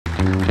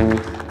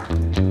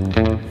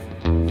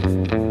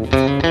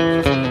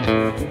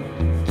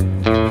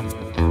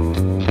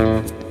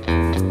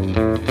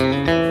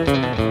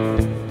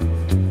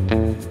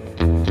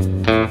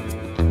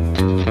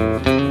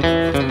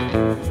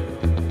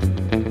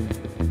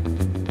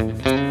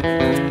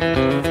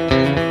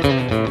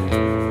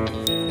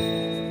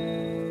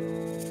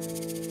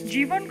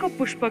जीवनको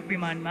पुष्पक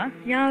विमानमा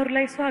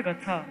यहाँहरूलाई स्वागत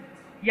छ।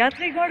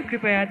 यात्रीगण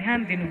कृपया ध्यान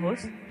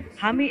दिनुहोस्,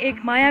 हामी एक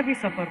मायावी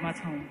सफरमा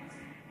छौँ।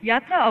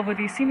 यात्रा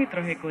अवधि सीमित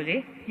रहेकोले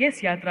यस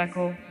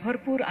यात्राको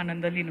भरपूर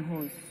आनन्द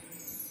लिनुहोस्।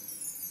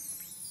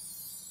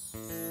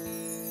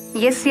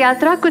 यस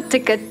यात्राको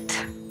टिकट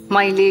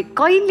मैले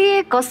कहिले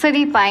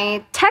कसरी पाएँ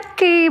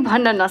ठ्याक्कै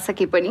भन्न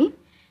नसके पनि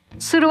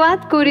सुरुवात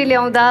कोरी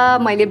ल्याउँदा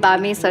मैले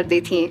बामे सर्दै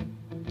थिएँ।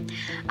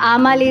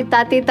 आमाले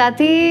ताते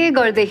ताते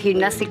गर्दै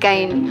हिँड्न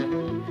सिकाइन्।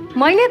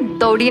 मैले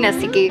दौडिन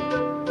सिकेँ।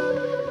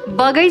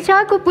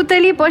 बगैँचाको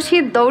पुतली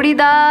पछि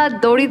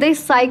दौडिँदै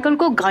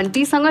साइकलको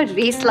घन्टीसँग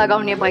रेस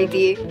लगाउने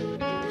भइदिए।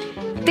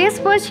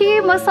 त्यसपछि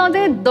म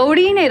सधैँ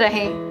दौडी नै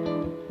रहेँ।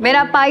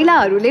 मेरा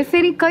पाइलाहरूले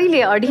फेरि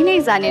कहिले अडी नै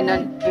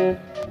जानेनन्।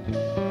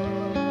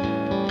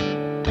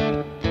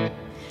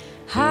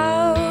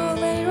 How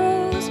many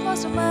roads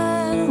must a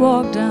man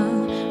walk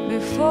down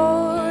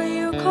before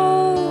you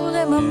call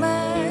him a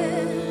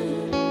man?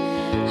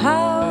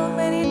 How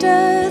many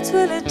deaths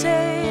will it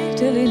take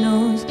till he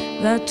knows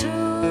that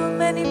too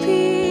many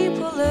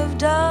people have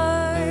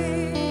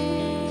died?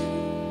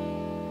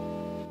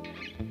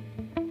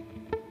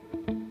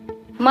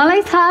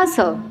 मलाई थाहा छ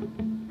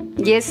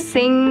यस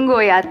सिङ्गो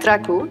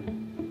यात्राको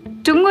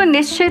टुङ्गो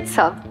निश्चित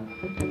छ।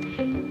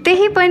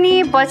 त्यही पनि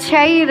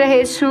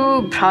पछ्याइरहेछु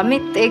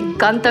भ्रमित एक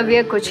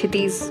गन्तव्यको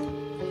क्षितिज।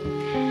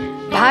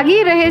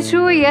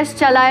 भागिरहेछु यस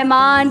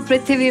चलायमान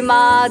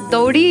पृथ्वीमा,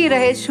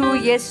 दौडिरहेछु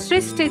यस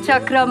सृष्टि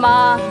चक्रमा,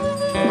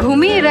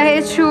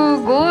 घुमिरहेछु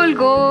goal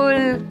goal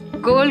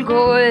goal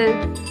goal,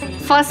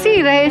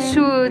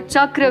 फसिरहेछु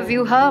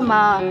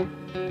चक्रव्यूहमा,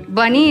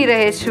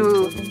 बनिरहेछु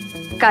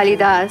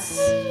Kalidas.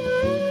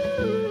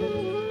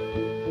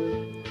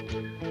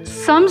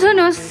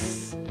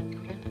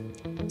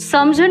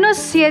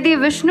 सम्झनुस् यदि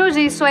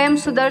विष्णुजी स्वयं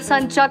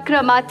सुदर्शन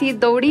चक्रमाथि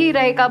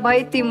दौडिरहेका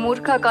भए ती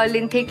मूर्ख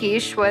कलिन्थे कि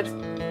ईश्वर।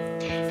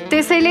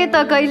 त्यसैले त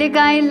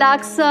कहिलेकाहीँ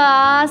लाग्छ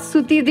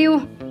सुतिदिउँ,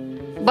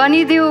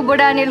 बनिदिउँ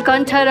बुढा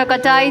नीलकण्ठ र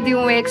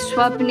कटाइदिउँ एक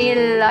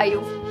स्वप्निल आयु।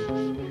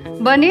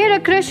 बनेर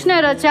कृष्ण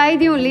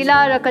रचाइदिउँ लीला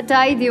र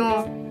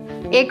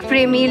कटाइदिउँ एक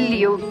प्रेमिल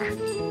युग।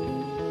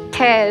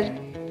 ठहर,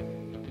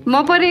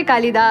 म परे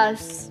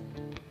कालिदास।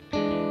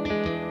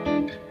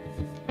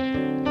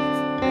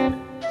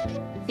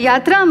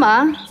 यात्रामा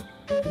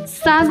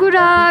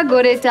साँगुरा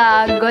गोरेटा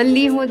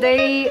गल्ली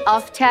हुँदै,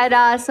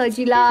 अप्ठ्यारा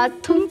सजिला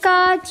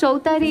थुम्का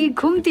चौतारी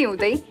घुम्ती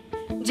हुँदै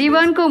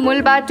जीवनको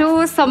मूल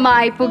बाटोसम्म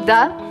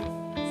आइपुग्दा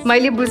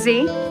मैले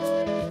बुझेँ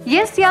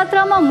यस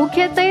यात्रामा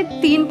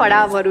मुख्यतः 3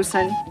 पडावहरू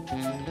छन्: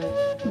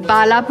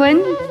 बालापन,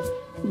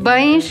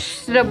 वंश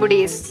र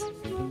बुढेस।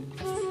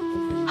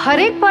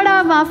 हरेक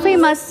पडाव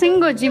आफैमा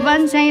सिङ्गो जीवन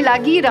चाहिँ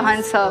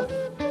लागिरहन्छ।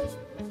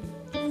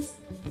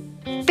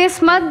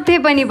 त्यसमध्ये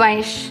पनि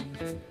वंश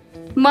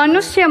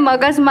मनुष्य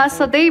मगजमा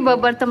सदैव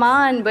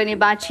वर्तमान बने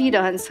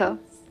बाँचिरहन्छ।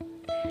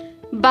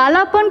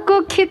 बालापनको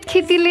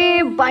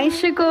खितखितीले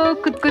वंशको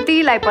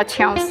कुतकुतीलाई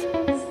पछ्याउँछ।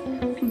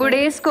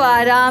 बुढेसको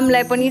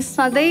आरामलाई पनि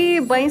सधैँ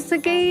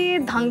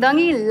वंशकै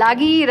धङधङी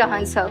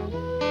लागिरहन्छ।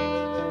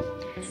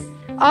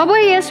 अब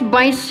यस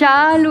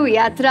वंशालु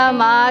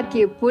यात्रामा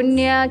के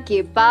पुण्य,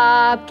 के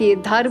पाप, के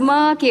धर्म,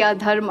 के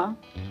अधर्म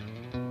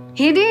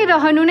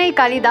हिँडिरहनु नै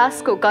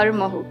कालिदासको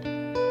कर्म हो।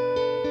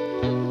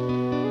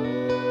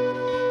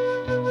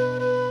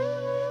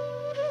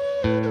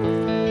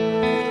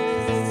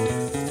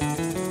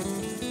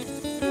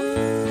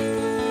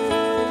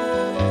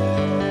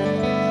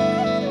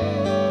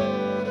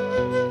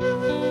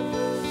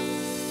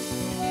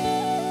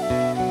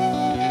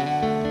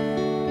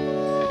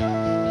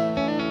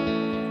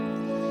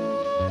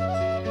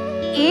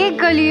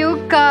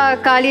 कलियुगका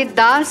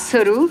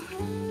कालिदासहरू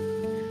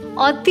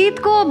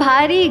अतीतको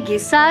भारी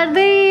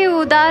घिसार्दै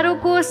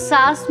उधारोको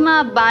सासमा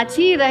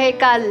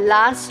बाँचिरहेका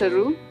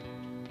लासहरू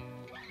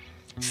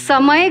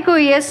समयको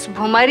यस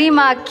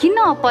भुमरीमा किन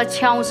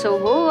पछ्याउँछौ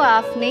हो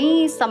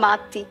आफ्नै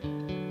समाप्ति।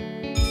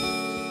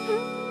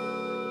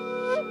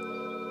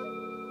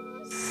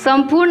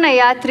 सम्पूर्ण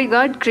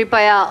यात्रीगण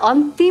कृपया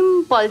अन्तिम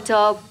पल्ट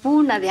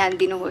पूर्ण ध्यान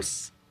दिनुहोस्।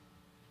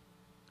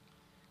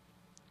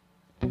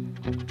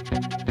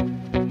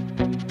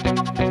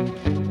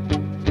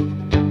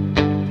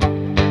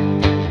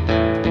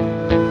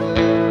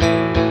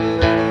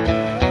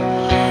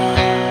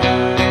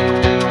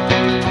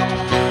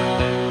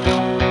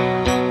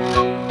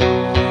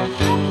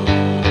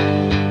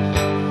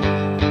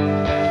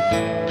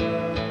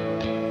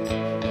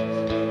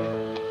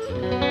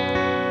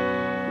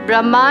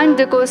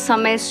 ब्रह्माण्डको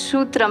समय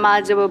सूत्रमा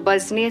जब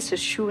बज्नेछ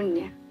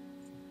शून्य,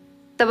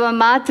 तब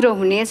मात्र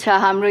हुनेछ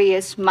हाम्रो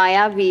यस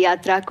मायावी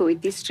यात्राको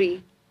इतिश्री।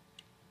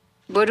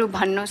 बरु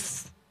भन्नुहोस्,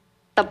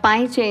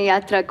 तपाईँ चाहिँ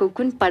यात्राको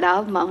कुन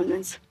पडावमा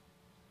हुनुहुन्छ?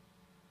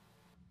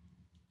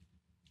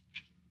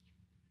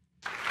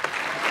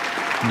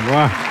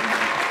 वाह,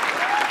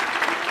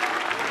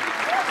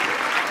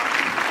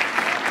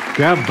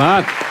 क्या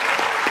बात!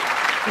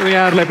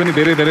 यहाँहरूलाई पनि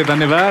धेरै धेरै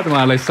धन्यवाद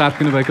उहाँलाई साथ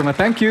दिनुभएकोमा।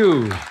 Thank you.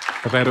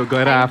 तपाईहरु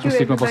गएर आफ्नो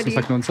सिटमा बस्न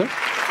सक्नुहुन्छ।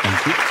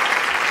 Thank you.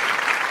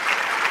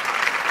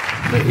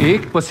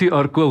 एकपछि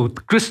अर्को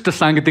उत्कृष्ट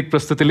साङ्गीतिक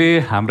प्रस्तुतिले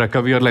हाम्रा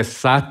कविहरूलाई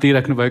साथ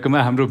दिइराख्नु भएकोमा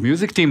हाम्रो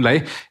म्युजिक टिमलाई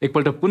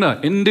एकपल्ट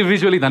पुनः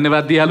इन्डिभिजुअली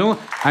धन्यवाद दिइहालौँ।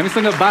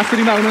 हामीसँग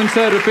बाँसुरीमा हुनुहुन्छ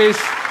रुपेश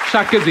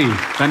शाक्यजी,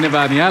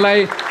 धन्यवाद यहाँलाई।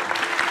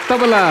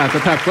 तबला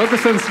तथा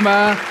पर्कसन्समा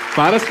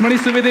पारसमणि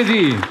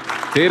सुवेदेजी,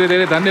 धेरै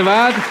धेरै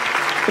धन्यवाद।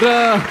 र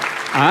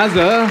आज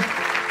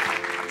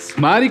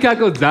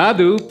स्मारिकाको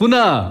जादु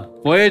पुनः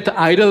पोएट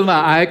आइडलमा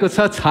आएको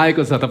छ,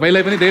 छाएको छ।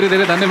 तपाईँलाई पनि धेरै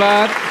धेरै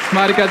धन्यवाद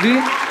स्मारिकाजी।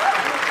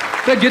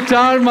 र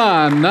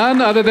गिटारमा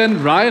none other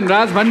than Ryan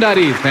Raj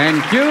Bhandari,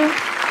 thank you.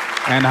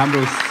 And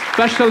हाम्रो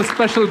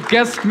special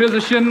guest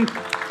musician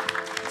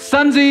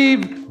Sanjeev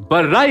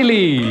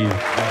Baraili,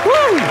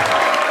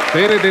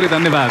 धेरै धेरै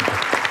धन्यवाद।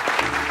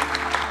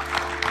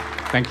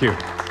 Thank you.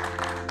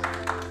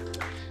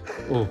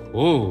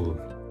 ओहो,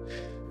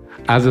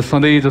 आज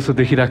सधैँ जस्तो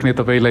देखिराख्ने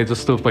तपाईँलाई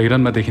जस्तो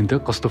पहिरनमा देखिन्थ्यो,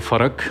 कस्तो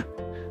फरक,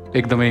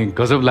 एकदमै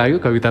गजब लाग्यो।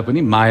 कविता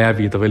पनि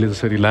मायावी, तपाईँले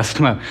जसरी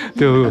लास्टमा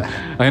त्यो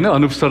होइन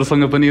अनुप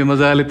सरसँग पनि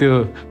मजाले त्यो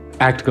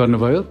एक्ट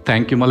गर्नुभयो,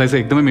 थ्याङ्क यू। मलाई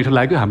चाहिँ एकदमै मिठो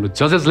लाग्यो। हाम्रो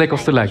जजेसलाई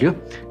कस्तो लाग्यो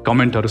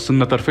कमेन्टहरू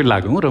सुन्नतर्फै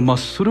लागौँ। र म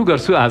सुरु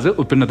गर्छु आज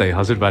उपेन्द्र दाई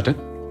हजुरबाट।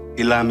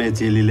 इलामे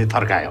चेलीले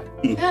थर्कायो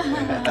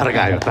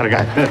थर्कायो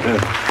थर्कायो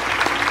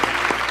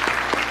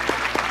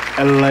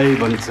यसलाई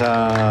भन्छ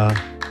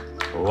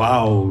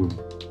wow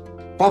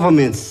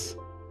performance,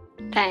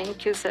 thank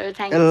you sir,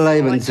 thank you. यसलाई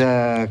भन्छ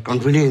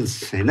कन्फिडेन्स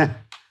होइन,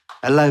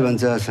 यसलाई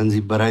भन्छ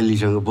सञ्जीव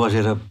बराइलीसँग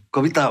बसेर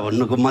कविता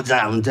भन्नुको मजा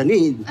हुन्छ नि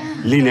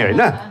लिने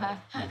होइन।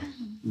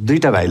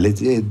 दुईवटा भाइले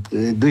चाहिँ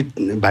दुई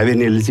भाइ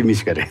बहिनीहरूले चाहिँ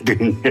मिस गरे।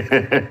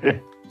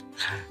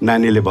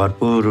 नानीले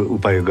भरपुर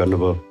उपयोग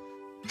गर्नुभयो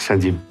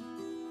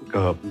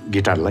सञ्जीवको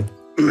गिटारलाई।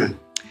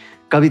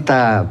 कविता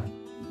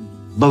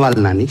बवाल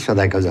नानी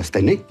सदाको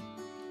जस्तै नै।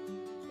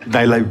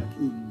 दाइलाई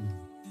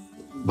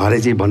भरे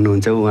चाहिँ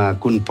भन्नुहुन्छ उहाँ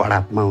कुन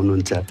पढापमा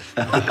हुनुहुन्छ।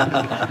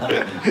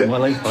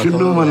 मलाई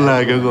सुन्नु मन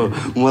लागेको,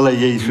 मलाई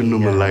यही सुन्नु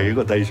मन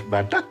लागेको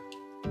दाइबाट।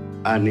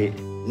 अनि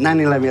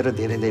नानीलाई मेरो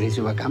धेरै धेरै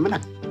शुभकामना,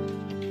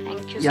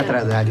 यात्रा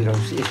जारी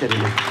रहोस् यसरी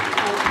नै।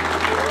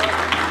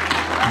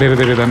 धेरै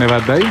धेरै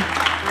धन्यवाद दाई।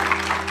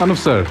 अनुप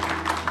सर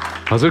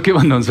हजुर के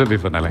भन्नुहुन्छ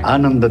विपनालाई?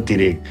 आनन्द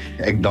तिरेक,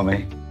 एकदमै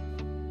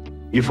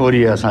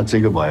इफोरिया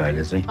साँच्चैको भयो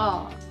अहिले चाहिँ।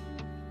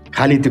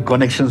 खालि त्यो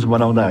कनेक्सन्स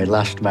बनाउँदा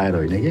लास्टमा आएर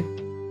होइन कि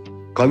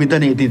कविता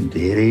नै यति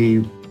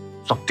धेरै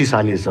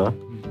शक्तिशाली छ।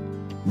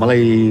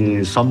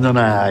 मलाई सम्झना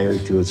आयो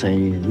त्यो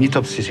चाहिँ मिथ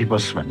अफ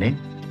सिसिपस भन्ने।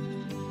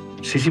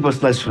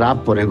 सिसिपसलाई श्राप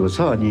परेको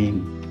छ अनि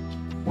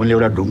उनले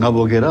एउटा ढुङ्गा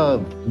बोकेर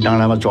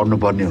डाँडामा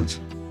चढ्नुपर्ने हुन्छ।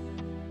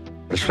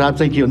 र श्राप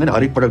चाहिँ के हो भने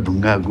हरेक पटक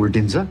ढुङ्गा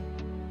गुल्टिन्छ,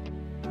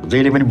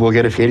 जहिले पनि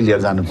बोकेर फेरि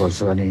लिएर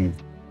जानुपर्छ। अनि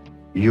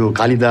यो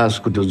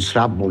कालिदासको त्यो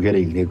श्राप बोकेर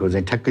हिँडेको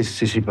चाहिँ ठ्याक्कै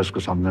सिसिपसको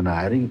सम्झना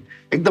आएर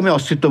एकदमै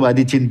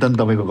अस्तित्ववादी चिन्तन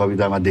तपाईँको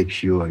कवितामा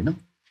देखियो होइन।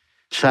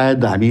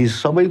 सायद हामी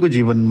सबैको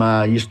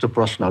जीवनमा यस्तो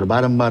प्रश्नहरू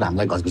बारम्बार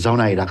हामीलाई घचघचाउन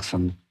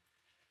आइरहेछन्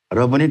र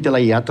पनि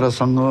त्यसलाई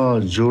यात्रासँग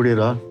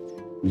जोडेर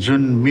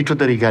जुन मिठो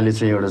तरिकाले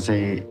चाहिँ एउटा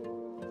चाहिँ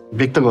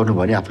व्यक्त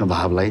गर्नुभयो नि आफ्नो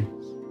भावलाई,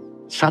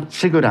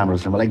 साँच्चैको राम्रो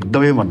छ। मलाई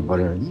एकदमै मन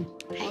पर्यो होइन।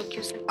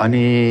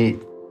 अनि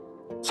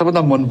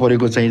सबभन्दा मन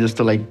परेको चाहिँ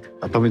जस्तो लाइक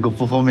तपाईँको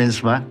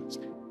पर्फर्मेन्समा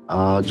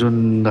जुन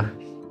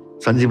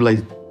सञ्जीवलाई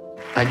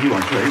थ्याङ्क यू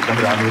भन्छु है,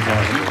 एकदमै राम्रो छ।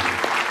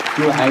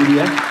 त्यो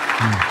idea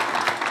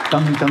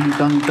tongue tongue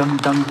tongue tongue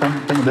tongue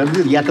tongue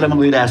tongue यात्रामा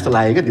गइरहेको जस्तो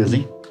लाग्यो क्या, त्यो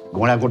चाहिँ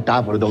घोडाको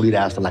टापहरू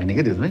दौडिरहेको जस्तो लाग्ने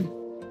क्या त्यो चाहिँ।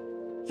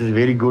 It is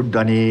very good.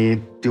 अनि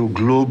त्यो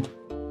ग्लोब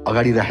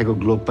अगाडि राखेको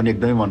ग्लोब पनि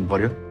एकदमै मन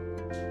पर्यो,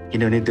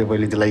 किनभने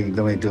तपाईँले त्यसलाई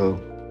एकदमै त्यो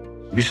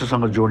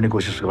विश्वसँग जोड्ने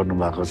कोसिस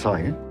गर्नुभएको छ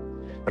होइन।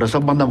 र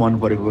सबभन्दा मन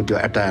परेको त्यो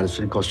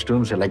एटायर्स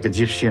कस्ट्युम्स like a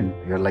जिप्सियन,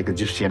 like a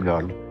जिप्सियन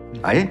girl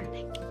है।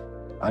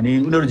 अनि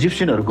उनीहरू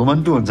जिप्सियनहरू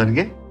घुमन्तु हुन्छन्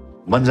के,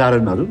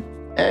 बन्जारनहरू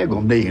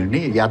घुम्दै हिँड्ने,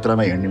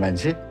 यात्रामा हिँड्ने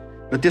मान्छे।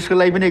 र त्यसको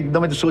लागि पनि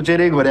एकदमै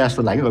सोचेरै गरे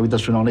जस्तो लाग्यो कविता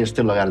सुनाउन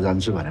यस्तै लगाएर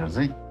जान्छु भनेर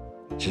चाहिँ।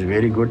 It's is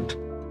very good,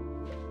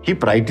 keep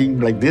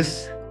writing like this,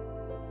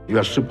 you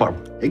are super,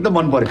 एकदम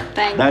मन पर्यो।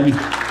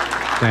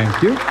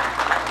 Thank you.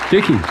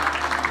 के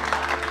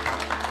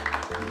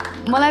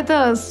मलाई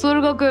त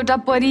स्वर्गको एउटा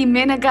परी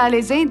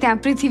मेनकाले चाहिँ त्यहाँ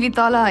पृथ्वी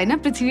तल होइन,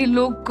 पृथ्वी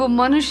लोकको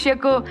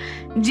मनुष्यको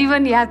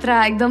जीवन यात्रा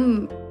एकदम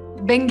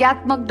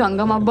व्यङ्ग्यात्मक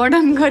ढङ्गमा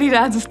वर्णन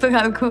गरिरह जस्तो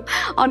खालको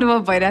अनुभव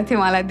भइरहेको थियो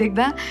मलाई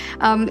देख्दा।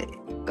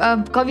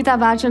 कविता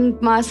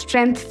वाचनमा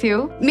स्ट्रेन्थ थियो।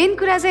 मेन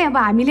कुरा चाहिँ अब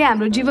हामीले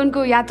हाम्रो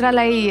जीवनको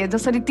यात्रालाई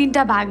जसरी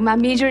 3टा भागमा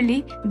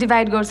मेजरली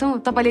डिभाइड गर्छौँ,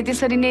 तपाईँले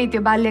त्यसरी नै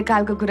त्यो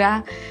बाल्यकालको कुरा,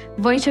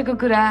 वैंशको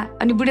कुरा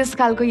अनि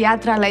बुढेसकालको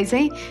यात्रालाई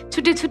चाहिँ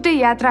छुट्टै छुट्टै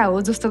यात्रा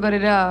हो जस्तो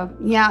गरेर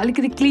यहाँ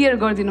अलिकति क्लियर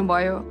गरिदिनु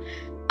भयो।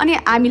 अनि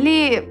हामीले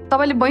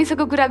तपाईँले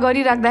वैंशको कुरा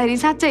गरिराख्दाखेरि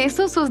साँच्चै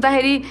यसो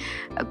सोच्दाखेरि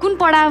कुन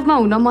पडावमा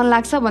हुन मन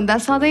लाग्छ भन्दा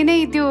सधैँ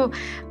नै त्यो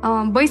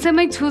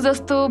वैंशमै छु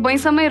जस्तो,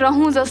 वैंशमै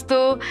रहँ जस्तो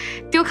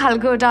त्यो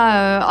खालको एउटा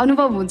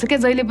अनुभव हुन्छ क्या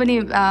जहिले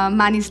पनि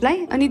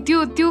मानिसलाई। अनि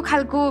त्यो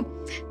खालको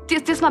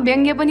त्यसमा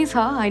व्यङ्ग्य पनि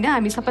छ होइन।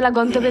 हामी सबैलाई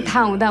गन्तव्य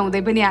थाहा हुँदा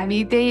हुँदै पनि हामी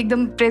त्यही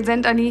एकदम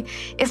प्रेजेन्ट अनि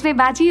यसमै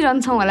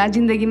बाँचिरहन्छौँ होला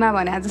जिन्दगीमा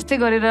भने जस्तै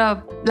गरेर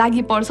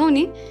लागि पर्छौँ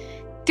नि।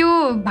 त्यो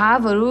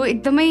भावहरू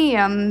एकदमै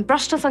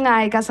प्रष्टसँग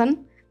आएका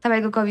छन्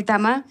तपाईँको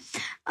कवितामा।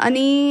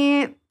 अनि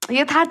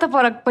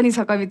यथार्थपरक पनि छ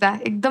कविता,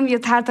 एकदम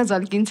यथार्थ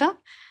झल्किन्छ।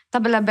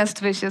 तपाईँलाई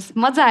बेस्ट विशेस।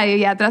 मजा आयो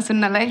यात्रा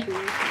सुन्नलाई।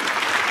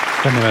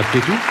 धन्यवाद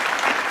केटी।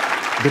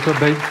 विप्लव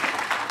दाइ,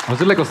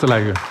 हजुरलाई कस्तो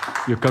लाग्यो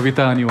यो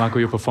कविता अनि उहाँको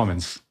यो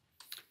पर्फर्मेन्स?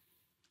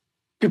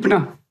 विपना,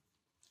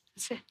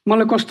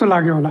 मलाई कस्तो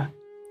लाग्यो होला,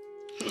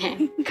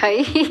 खै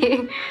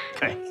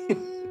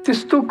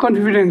त्यस्तो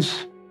कन्फिडेन्स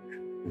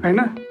होइन,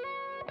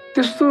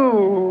 त्यस्तो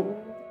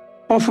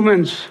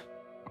पर्फर्मेन्स,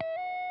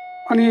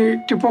 अनि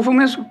त्यो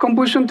पर्फर्मेन्स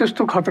कम्पोजिसन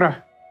त्यस्तो खतरा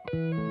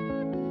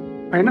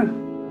होइन।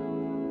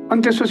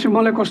 अनि त्यसपछि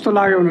मलाई कस्तो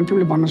लाग्यो भने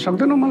तिमीले भन्न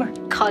सक्दैनौ मलाई?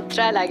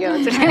 खतरा लाग्यो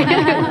हजुर।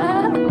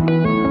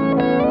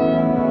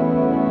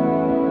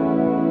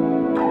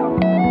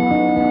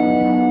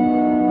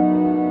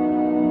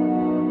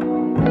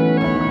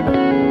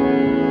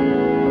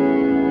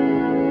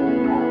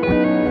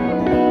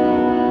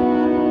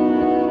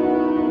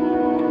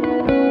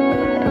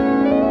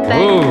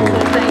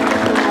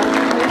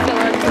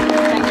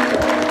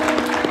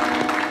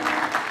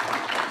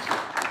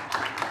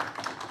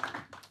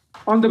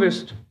 All the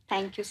best.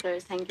 Thank you, sir.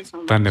 Thank you so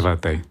much. धन्यवाद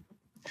दाइ।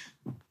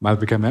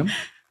 Malvika ma'am,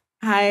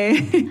 Hi.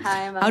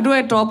 How do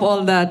I top all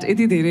that?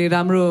 यति धेरै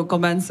राम्रो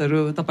कमेन्ट्सहरू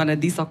तपाईँलाई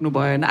दिइसक्नु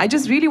भयो होइन। I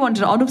just really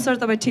wanted, Anup sir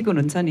तपाईँ ठिक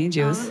हुनुहुन्छ नि?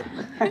 जे होस्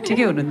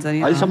ठिकै हुनुहुन्छ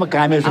नि? अहिलेसम्म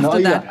कामेर छैन,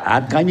 अहिले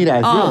हात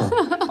कामिरहेको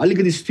थियो,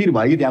 अलिकति स्थिर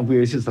भयो त्यहाँ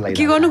पुगेपछि जस्तो लाग्यो।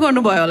 के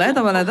गर्नुभयो होला है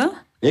तपाईँलाई त?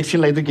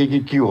 एकछिनलाई त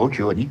के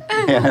हो नि।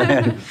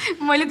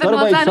 मैले त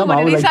नजानु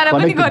भनेर इसारा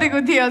पनि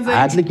गरेको थिएँ हजुर।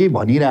 हातले केही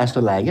भनिरहेको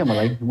जस्तो लाग्यो क्या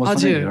मलाई,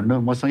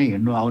 मसँगै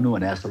हिँड्नु आउनु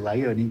भने जस्तो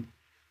लाग्यो। अनि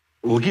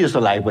हो कि जस्तो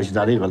लागेपछि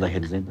जाँदै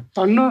गर्दाखेरि चाहिँ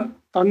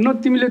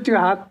धन्न तिमीले त्यो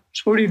हात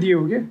छोडिदियो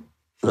के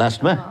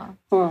लास्टमा,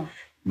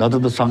 नत्र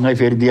त सँगै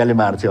फेरि दियाले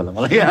मार्थ्यो होला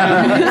मलाई।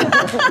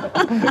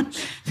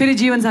 फेरि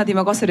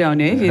जीवनसाथीमा कसरी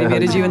आउने है? फेरि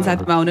मेरो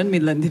जीवनसाथीमा आउनु नि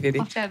मिल्दैन थियो, फेरि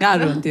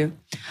गाह्रो हुन्थ्यो।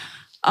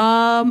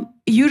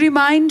 You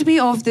remind me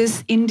of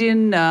this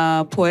Indian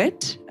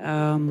poet,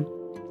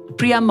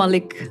 Priya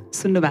Malik.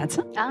 सुन्नु भएको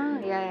छ?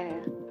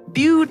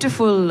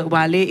 Beautiful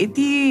wale.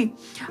 Iti,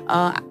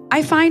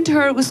 I find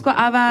her, usko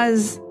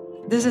आवाज,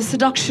 there's a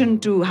seduction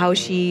to how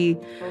she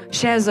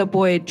shares her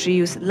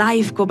poetry,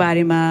 life ko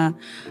barema.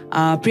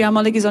 Priya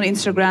Malik is on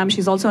Instagram.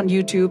 She's also on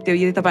YouTube. त्यो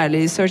यदि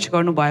तपाईहरुले search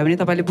गर्नुभयो भने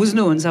तपाईले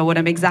बुझ्नुहुन्छ what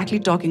I'm exactly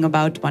talking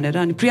about भनेर।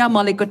 अनि प्रिया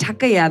मलिक को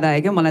ठ्याक्कै याद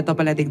आयो के मलाई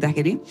तपाईलाई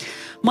देख्दाखेरि।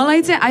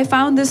 मलाई चाहिँ I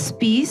found this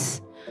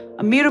piece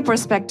मेरो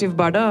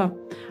पर्सपेक्टिभबाट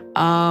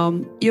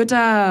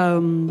एउटा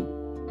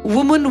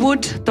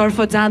वुमनहुड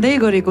तर्फ जाँदै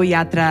गरेको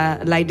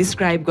यात्रालाई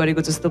डिस्क्राइब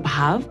गरेको जस्तो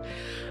भाव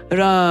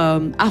र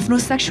आफ्नो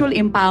सेक्सुअल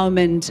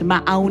इम्पावरमेन्टमा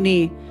आउने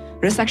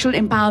र सेक्सुअल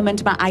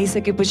इम्पावरमेन्टमा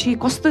आइसकेपछि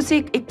कस्तो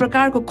चाहिँ एक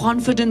प्रकारको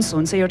कन्फिडेन्स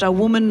हुन्छ एउटा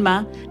वुमनमा,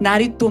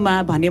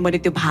 नारीत्वमा भन्ने मैले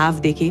त्यो भाव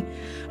देखेँ।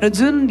 र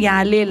जुन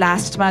यहाँले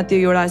लास्टमा त्यो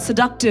एउटा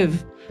सडक्टिभ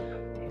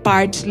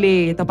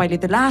पार्टले तपाईले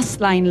त्यो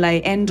लास्ट लाइनलाई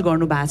एन्ड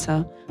गर्नुभएको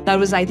छ, that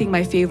was I think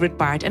my favorite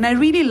part, and I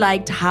really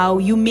liked how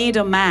you made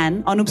a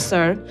man, Anup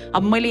sir,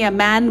 अब मैले यहाँ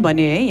man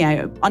भने है,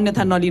 यहाँ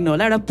अन्यथा नलिनु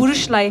होला, एउटा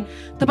पुरुषलाई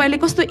तपाईले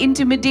कस्तो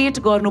intimidate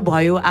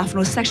गर्नुभयो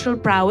आफ्नो sexual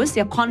prowess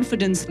या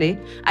confidence ले।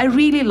 I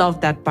really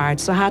loved that part,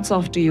 so hats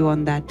off to you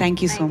on that.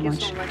 Thank you so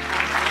much.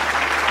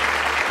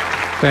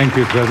 Thank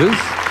you brothers.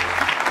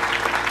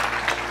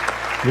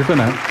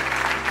 Bipana,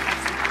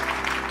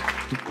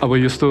 अब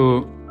यस्तो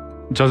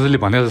जजले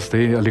भने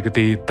जस्तै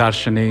अलिकति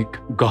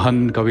दार्शनिक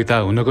गहन कविता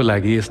हुनको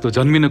लागि यस्तो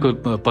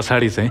जन्मिनुको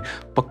पछाडि चाहिँ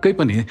पक्कै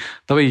पनि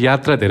तपाईँ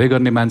यात्रा धेरै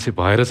गर्ने मान्छे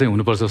भएर चाहिँ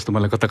हुनुपर्छ जस्तो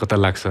मलाई कता कता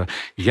लाग्छ।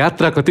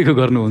 यात्रा कतिको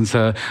गर्नुहुन्छ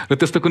र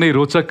त्यस्तो कुनै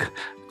रोचक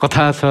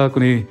कथा छ,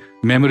 कुनै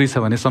मेमोरी छ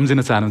भने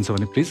सम्झिन चाहनुहुन्छ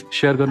भने प्लिज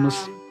सेयर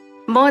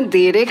गर्नुहोस्। म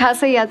धेरै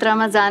खासै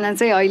यात्रामा जान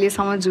चाहिँ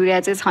अहिलेसम्म जुरिया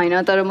चाहिँ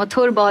छैन, तर म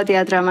थोर बहुत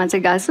यात्रामा चाहिँ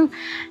गएको छु।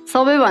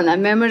 सबैभन्दा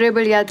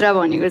मेमोरेबल यात्रा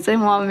भनेको चाहिँ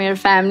म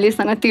मेरो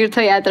फ्यामिलीसँग तीर्थ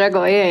यात्रा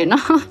गएँ होइन।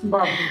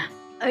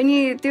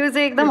 अनि त्यो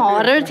चाहिँ एकदम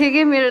हरर थियो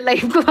कि मेरो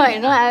लाइफको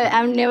होइन। I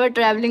am never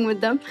travelling with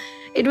दम।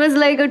 It was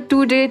like a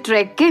 2-day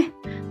trek के।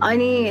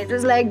 अनि it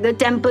was like the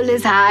temple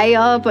is high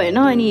up होइन,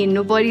 अनि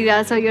हिँड्नु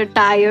परिरहेछ, यो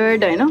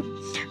टायर्ड होइन।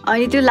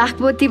 अनि त्यो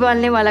लाखपोती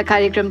बल्नेवाला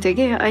कार्यक्रम थियो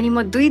कि। अनि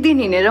म 2 दिन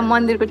हिँडेर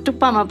मन्दिरको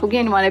टुप्पामा पुगेँ,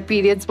 अनि मलाई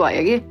पिरियड्स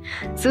भयो कि।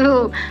 सो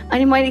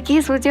अनि मैले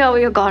के सोचेँ, अब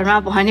यो घरमा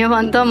भन्यो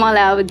भने त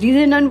मलाई अब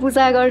दिँदैनन्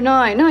पूजा गर्न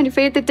होइन। अनि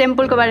फेरि त्यो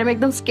टेम्पलको बारेमा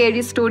एकदम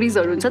स्केरी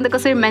स्टोरिजहरू हुन्छ नि त,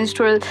 कसरी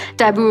मेन्स्ट्रुअल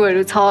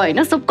ट्याबुहरू छ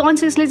होइन।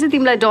 सबकन्सियसली चाहिँ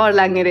तिमीलाई डर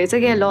लाग्ने रहेछ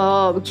क्या, ल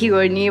अब के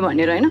गर्ने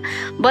भनेर होइन।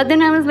 But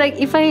then I was like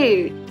if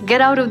I get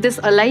out of this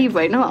alive,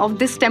 होइन, of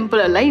this temple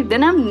alive,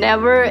 then I'm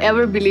never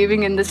ever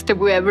believing in this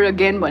taboo ever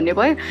again भन्ने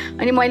भयो।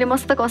 अनि मैले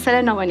मस्त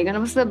कसैलाई नभनिकन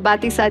मस्त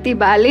बाती साथी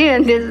बालेँ,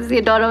 अनि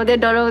त्यसपछि डराउँदै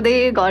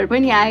डराउँदै घर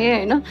पनि आएँ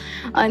होइन।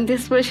 अनि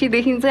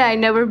त्यसपछिदेखि चाहिँ I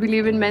never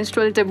believe in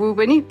menstrual taboo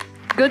पनि।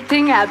 Good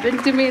thing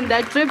happen to me in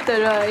that trip, तर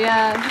या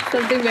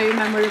something very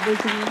memorable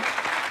to me.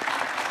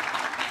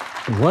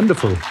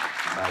 Wonderful.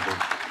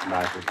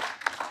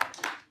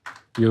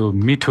 यो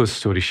मिठो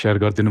स्टोरी सेयर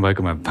गरिदिनु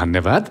भएकोमा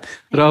धन्यवाद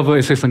र अब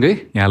यसैसँगै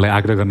यहाँलाई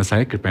आग्रह गर्न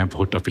चाहे कृपया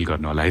भोट अपिल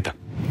गर्नु होला है त।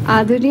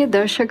 आदरणीय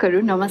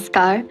दर्शकहरू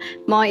नमस्कार,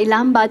 म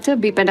इलामबाट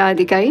बिपना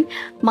अधिकारी।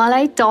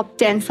 मलाई टप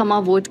 10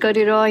 सम्म भोट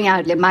गरेर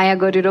यहाँहरूले माया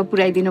गरेर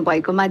पुर्याइदिनु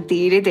भएकोमा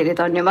धेरै धेरै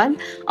धन्यवाद।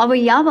 अब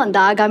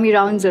यहाँभन्दा आगामी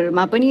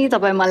राउन्ड्सहरूमा पनि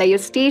तपाईँ मलाई यो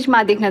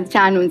स्टेजमा देख्न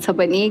चाहनुहुन्छ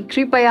भने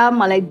कृपया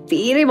मलाई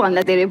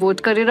धेरैभन्दा धेरै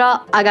भोट गरेर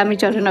आगामी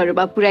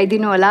चरणहरूमा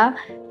पुर्याइदिनु होला।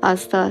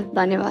 हस् त,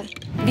 धन्यवाद।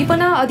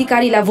 विपना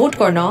अधिकारीलाई भोट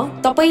गर्न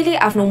तपाईँले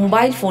आफ्नो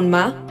मोबाइल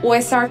फोनमा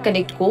OSR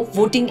कनेक्टको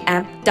भोटिङ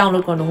एप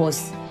डाउनलोड गर्नुहोस्।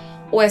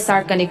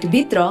 OSR कनेक्ट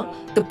भित्र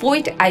द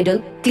पोइट आइडल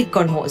क्लिक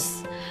गर्नुहोस्।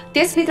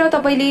 त्यसभित्र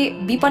तपाईँले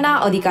विपना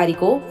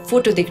अधिकारीको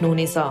फोटो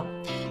देख्नुहुनेछ।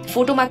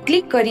 फोटोमा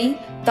क्लिक गरी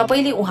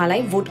तपाईँले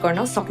उहाँलाई भोट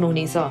गर्न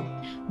सक्नुहुनेछ।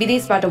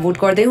 विदेशबाट भोट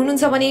गर्दै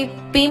हुनुहुन्छ भने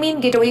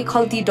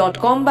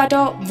paymentgatewaykhalti.com बाट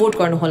भोट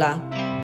गर्नुहोला।